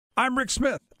I'm Rick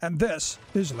Smith, and this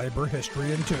is Labor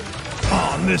History in 2.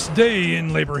 On this day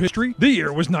in labor history, the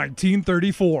year was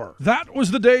 1934. That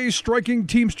was the day striking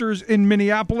Teamsters in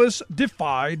Minneapolis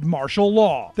defied martial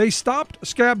law. They stopped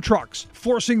scab trucks,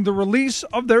 forcing the release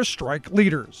of their strike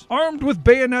leaders. Armed with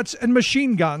bayonets and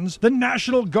machine guns, the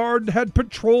National Guard had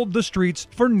patrolled the streets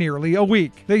for nearly a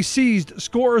week. They seized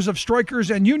scores of strikers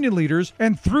and union leaders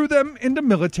and threw them into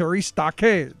military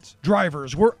stockades.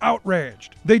 Drivers were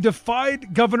outraged. They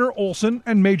defied Governor Olson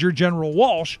and Major General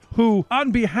Walsh, who,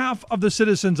 on behalf of the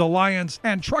Citizens Alliance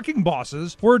and trucking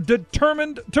bosses, were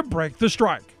determined to break the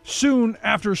strike. Soon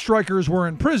after strikers were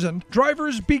imprisoned,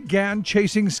 drivers began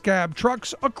chasing scab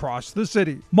trucks across the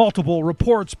city. Multiple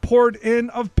reports poured in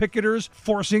of picketers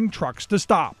forcing trucks to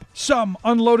stop. Some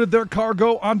unloaded their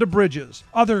cargo onto bridges.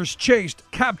 Others chased,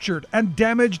 captured, and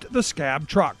damaged the scab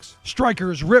trucks.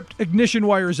 Strikers ripped ignition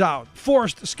wires out,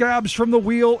 forced scabs from the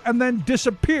wheel, and then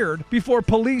disappeared before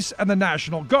police and the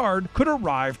National Guard could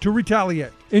arrive to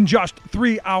retaliate. In just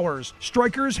 3 hours,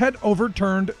 strikers had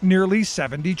overturned nearly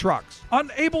 70 trucks.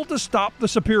 Unable to stop the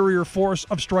superior force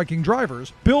of striking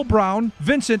drivers, Bill Brown,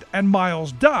 Vincent, and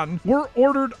Miles Dunn were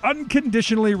ordered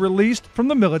unconditionally released from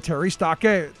the military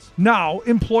stockades. Now,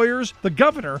 employers, the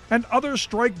governor, and other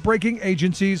strike-breaking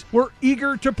agencies were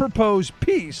eager to propose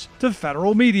peace to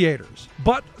federal mediators.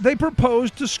 But they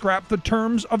proposed to scrap the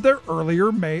terms of their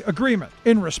earlier May agreement.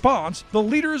 In response, the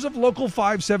leaders of Local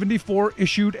 574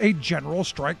 issued a general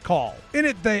strike call. In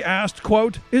it, they asked,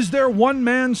 quote, "Is there one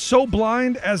man so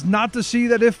blind as not to see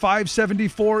that if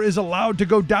 574 is allowed to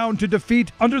go down to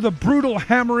defeat under the brutal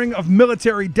hammering of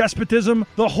military despotism,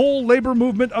 the whole labor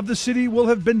movement of the city will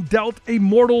have been dealt a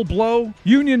mortal blow?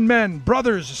 Union men,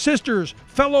 brothers, sisters,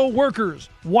 fellow workers,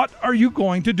 what are you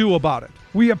going to do about it?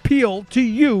 We appeal to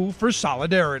you for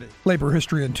solidarity." Labor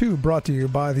History in 2 brought to you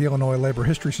by the Illinois Labor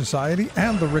History Society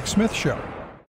and The Rick Smith Show.